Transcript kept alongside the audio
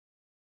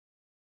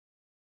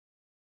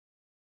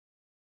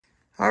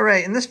All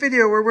right, in this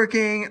video, we're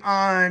working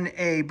on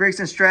a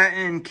Briggs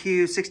Stratton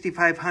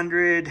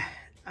Q6500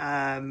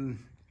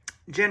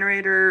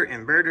 generator,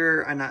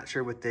 inverter. I'm not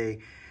sure what they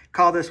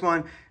call this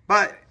one,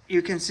 but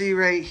you can see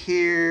right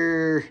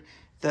here,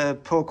 the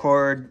pull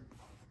cord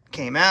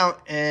came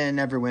out and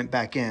never went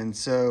back in.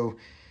 So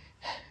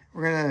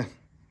we're gonna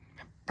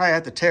probably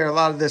have to tear a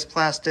lot of this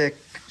plastic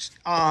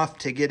off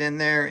to get in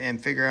there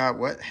and figure out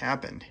what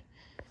happened.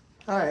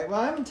 All right, well,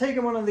 I haven't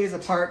taken one of these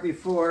apart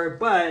before,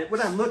 but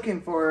what I'm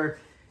looking for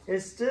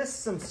is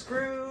just some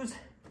screws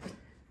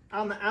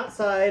on the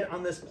outside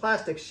on this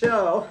plastic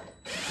shell,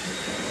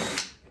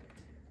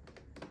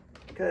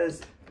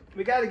 because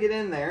we got to get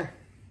in there.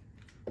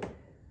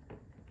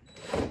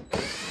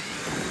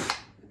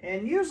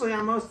 And usually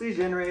on most of these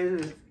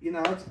generators, you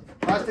know, it's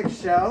a plastic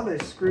shell,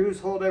 the screws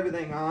hold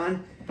everything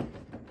on,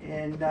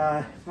 and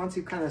once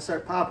you kind of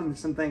start popping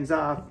some things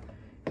off,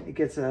 it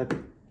gets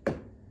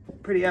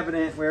pretty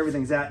evident where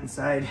everything's at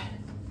inside.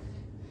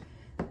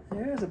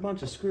 There's a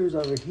bunch of screws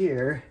over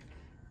here.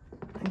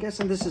 I'm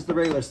guessing this is the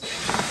regular,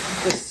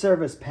 this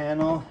service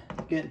panel,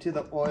 getting to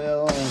the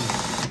oil and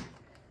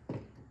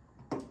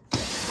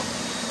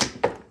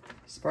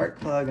spark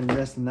plug and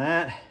this and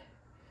that.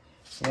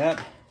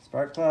 Yep,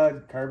 spark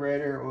plug,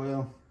 carburetor,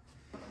 oil.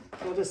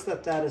 We'll just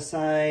slip that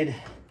aside.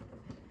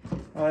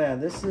 Oh yeah,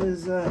 this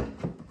is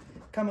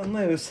coming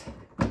loose.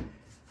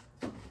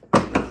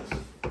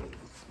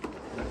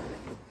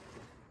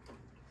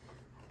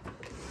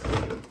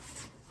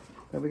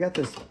 But we got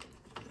this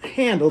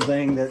handle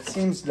thing that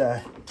seems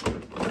to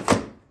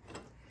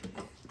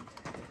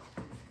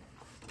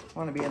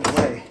want to be in the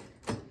way.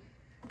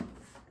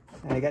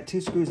 And I got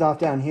two screws off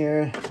down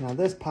here. Now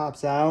this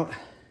pops out.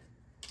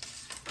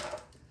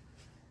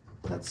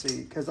 Let's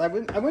see, because I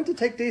went to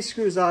take these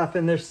screws off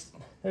and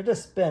they're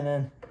just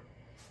spinning.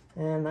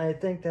 And I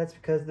think that's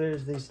because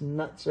there's these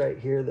nuts right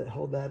here that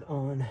hold that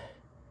on.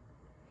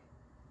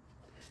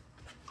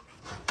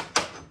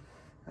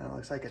 That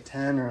looks like a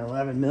 10 or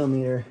 11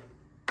 millimeter.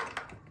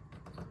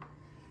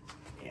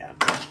 Yeah.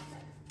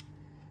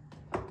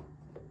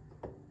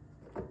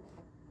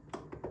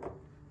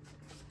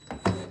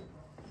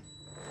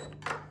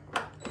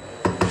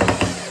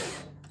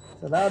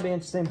 So that'll be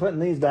interesting putting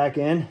these back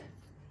in.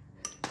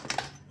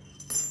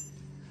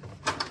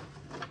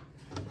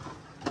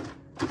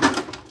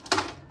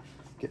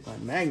 Get my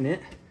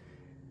magnet.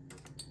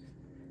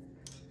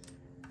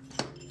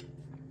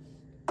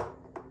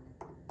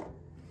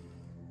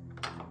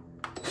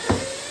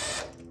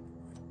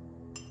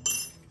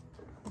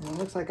 It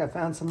looks like I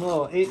found some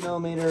little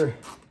 8mm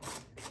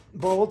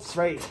bolts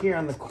right here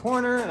on the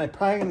corner, and I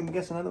probably gonna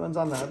guess another one's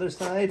on the other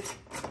side.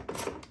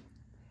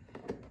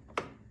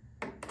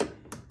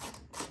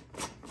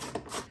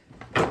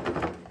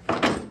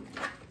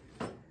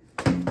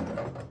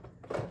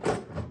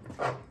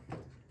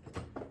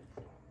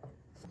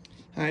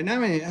 All right,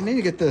 now I need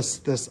to get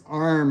this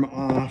arm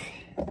off.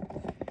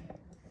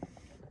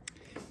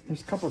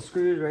 There's a couple of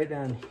screws right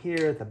down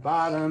here at the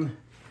bottom.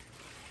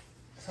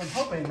 So I'm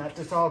hoping that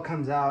this all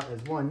comes out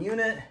as one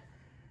unit.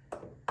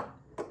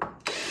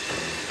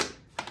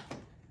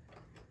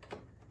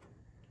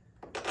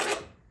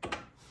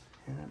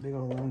 And that big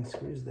old long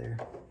screws there.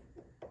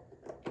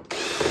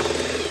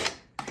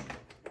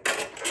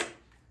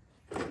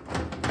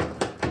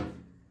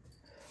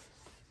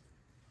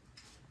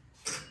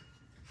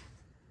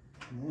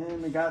 And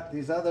then we got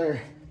these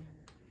other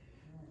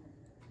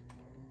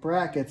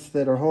brackets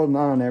that are holding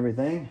on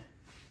everything.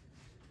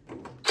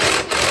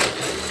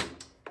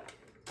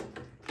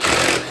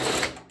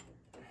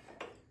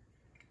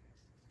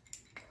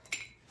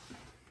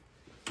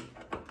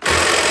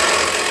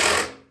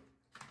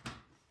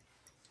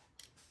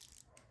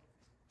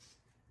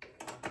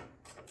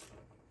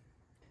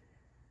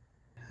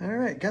 All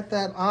right, got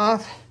that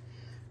off.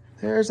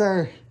 There's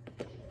our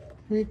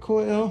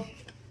recoil.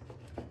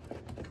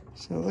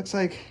 So it looks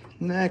like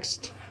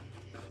next,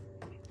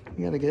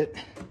 we gotta get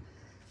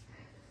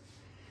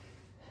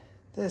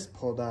this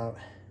pulled out.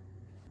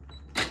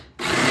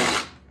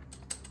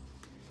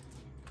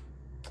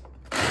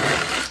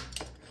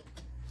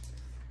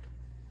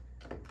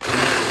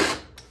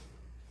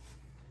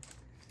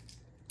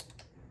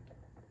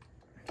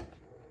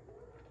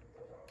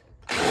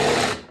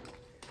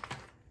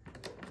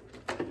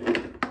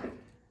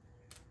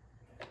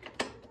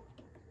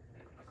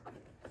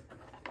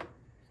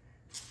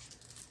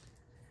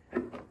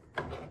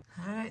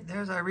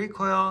 There's our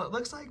recoil. It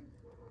looks like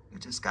we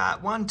just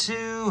got 1,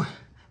 2,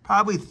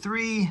 probably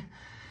 3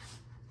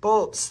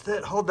 bolts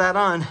that hold that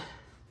on.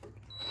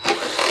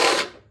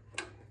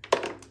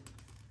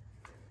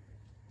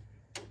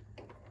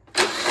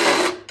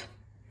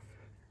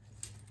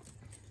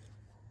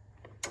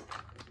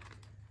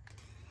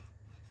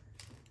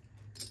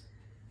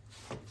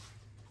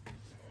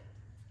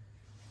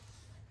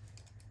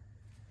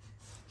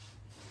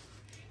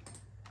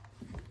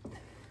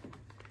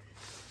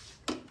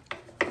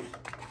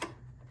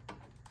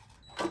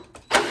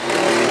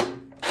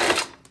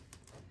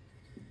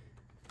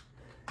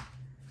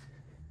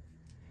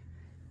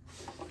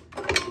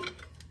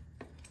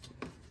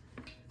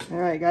 All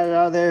right, got it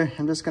out of there.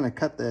 I'm just gonna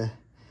cut the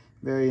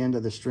very end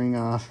of the string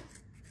off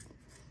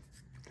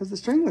because the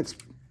string looks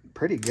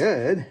pretty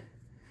good.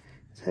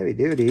 It's heavy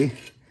duty,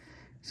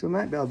 so we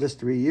might be able just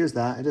to reuse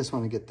that. I just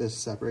want to get this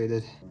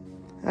separated.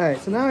 All right,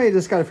 so now we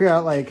just got to figure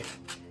out, like,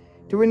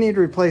 do we need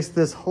to replace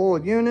this whole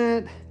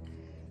unit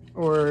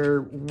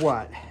or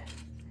what?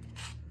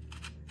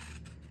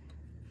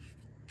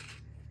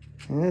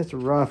 And it's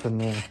rough in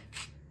there.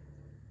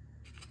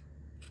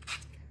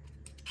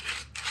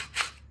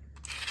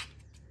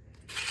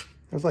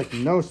 There's like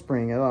no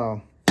spring at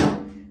all.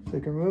 So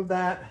we can remove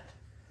that.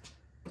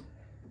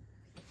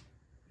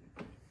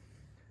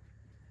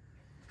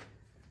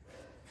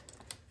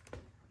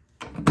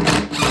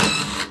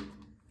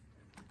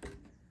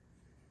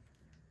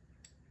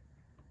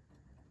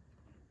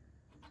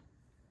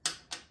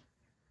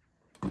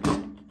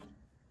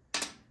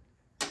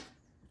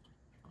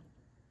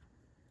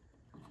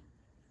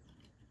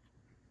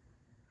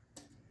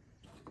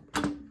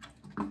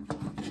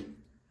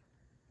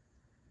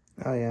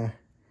 Oh yeah,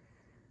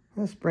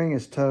 that spring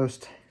is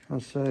toast. I'll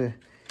show you.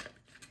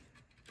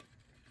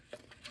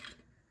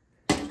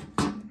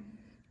 You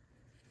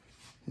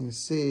can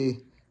see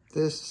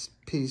this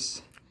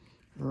piece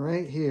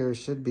right here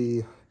should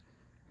be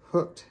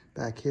hooked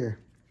back here.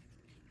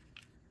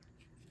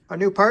 Our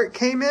new part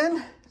came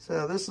in.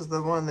 So this is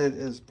the one that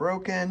is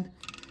broken.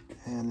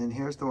 And then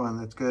here's the one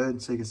that's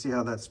good. So you can see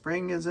how that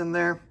spring is in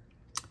there.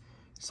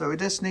 So we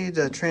just need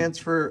to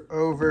transfer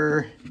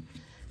over.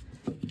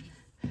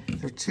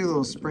 There are two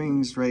little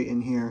springs right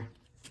in here.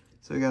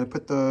 So we got to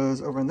put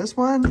those over in this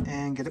one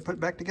and get it put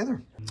back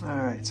together. All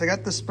right, so I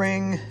got the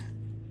spring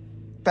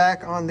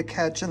back on the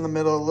catch in the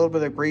middle, a little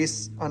bit of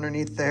grease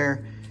underneath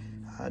there.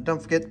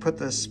 Don't forget to put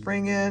the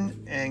spring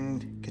in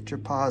and get your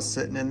paws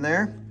sitting in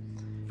there.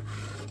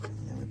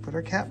 And then we put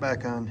our cap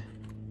back on.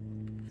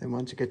 Then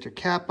once you get your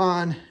cap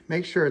on,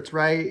 make sure it's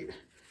right.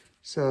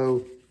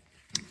 So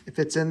if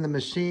it's in the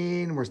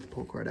machine, where's the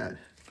pull cord at?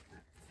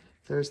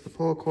 There's the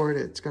pull cord.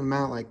 It's going to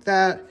mount like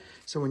that.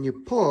 So when you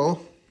pull,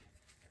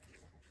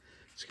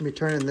 it's going to be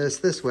turning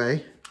this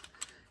way.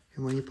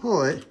 And when you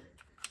pull it,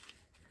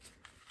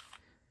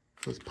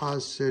 those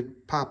paws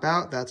should pop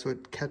out. That's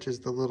what catches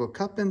the little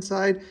cup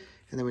inside.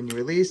 And then when you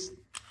release, it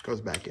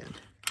goes back in. All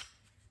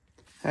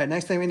right,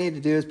 next thing we need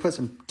to do is put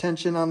some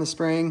tension on the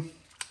spring.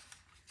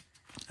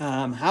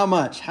 How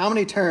much? How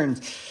many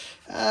turns?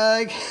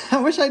 I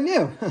wish I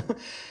knew.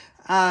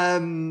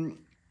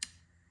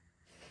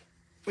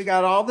 We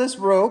got all this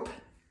rope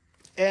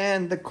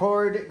and the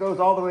cord goes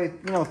all the way,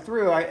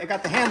 through. I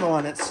got the handle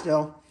on it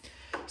still.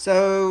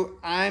 So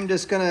I'm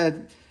just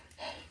gonna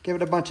give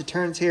it a bunch of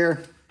turns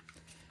here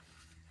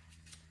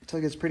until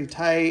it gets pretty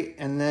tight,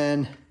 and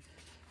then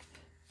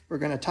we're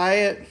gonna tie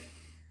it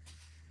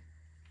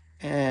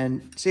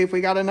and see if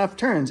we got enough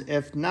turns.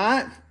 If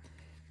not,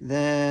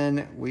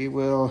 then we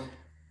will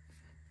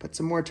put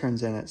some more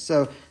turns in it.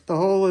 So the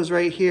hole is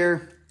right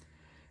here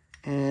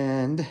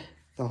and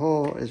the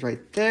hole is right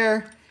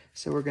there.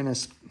 So we're gonna,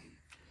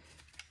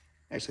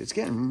 actually it's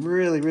getting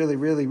really, really,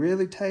 really,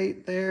 really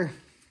tight there.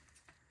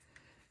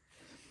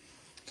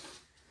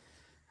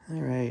 All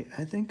right,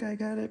 I think I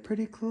got it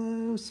pretty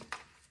close.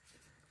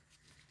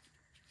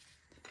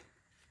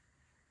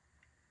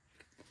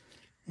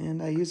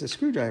 And I use a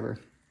screwdriver.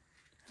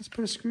 Let's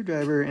put a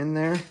screwdriver in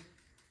there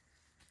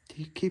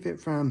to keep it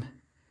from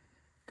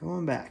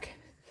going back.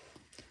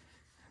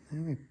 And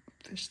then we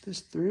fish this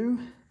through.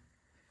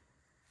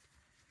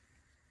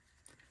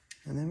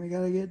 And then we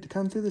gotta get it to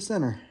come through the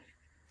center.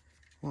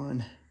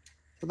 One.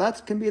 So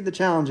that can be the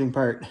challenging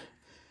part.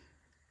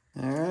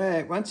 All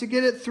right, once you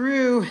get it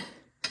through,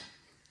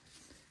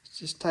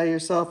 just tie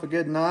yourself a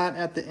good knot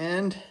at the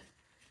end.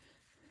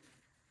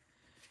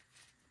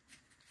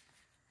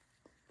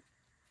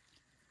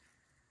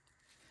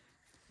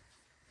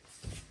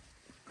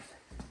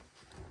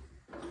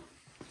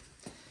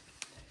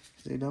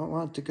 You don't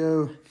want to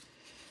go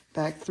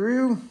back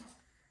through.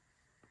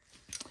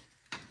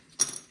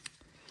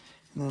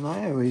 And then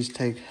I always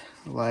take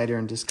a lighter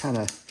and just kind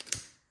of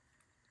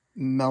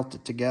melt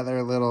it together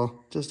a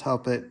little, just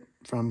help it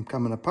from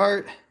coming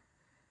apart.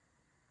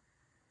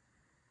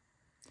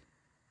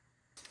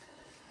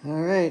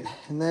 All right,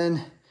 and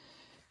then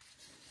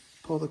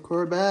pull the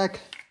cord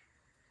back.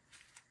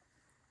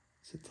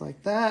 Sits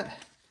like that.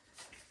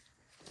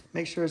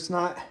 Make sure it's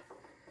not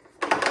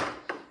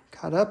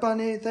caught up on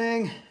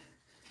anything.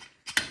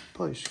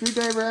 Pull your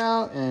screwdriver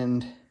out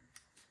and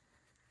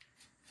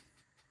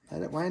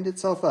let it wind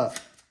itself up.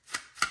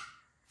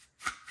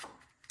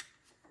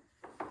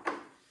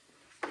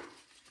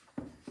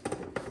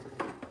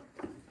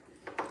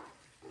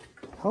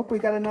 Hope we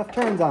got enough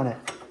turns on it.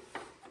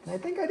 And I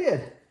think I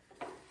did.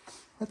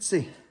 Let's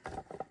see.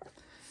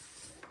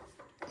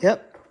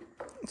 Yep.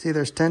 See,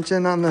 there's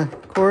tension on the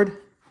cord.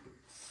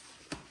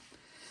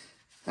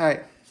 All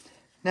right.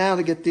 Now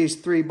to get these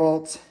 3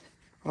 bolts,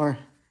 or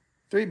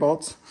 3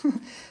 bolts,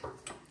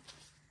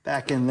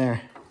 back in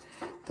there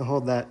to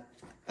hold that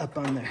up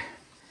on there.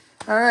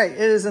 All right, it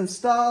is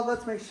installed.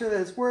 Let's make sure that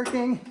it's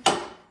working.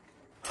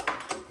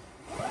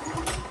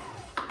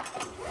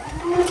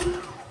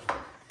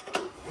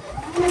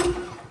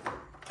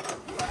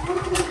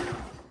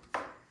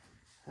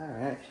 All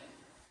right,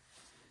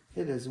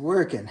 it is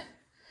working.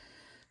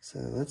 So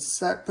let's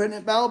start putting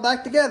it all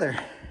back together.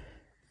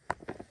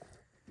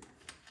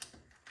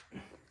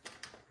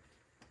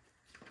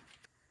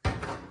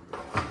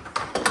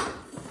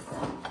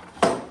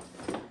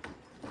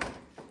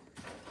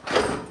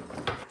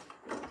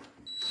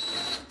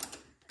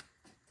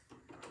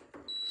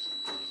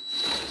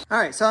 All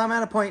right, so I'm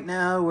at a point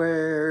now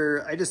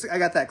where I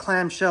got that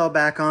clamshell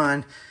back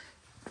on.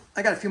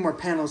 I got a few more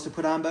panels to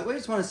put on, but we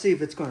just want to see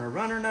if it's going to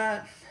run or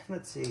not.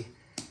 Let's see.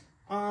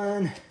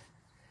 On,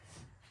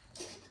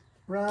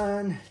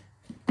 run,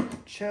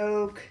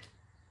 choke.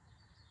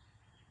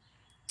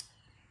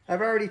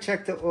 I've already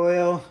checked the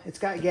oil. It's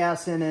got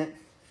gas in it.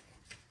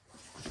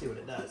 Let's see what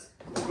it does.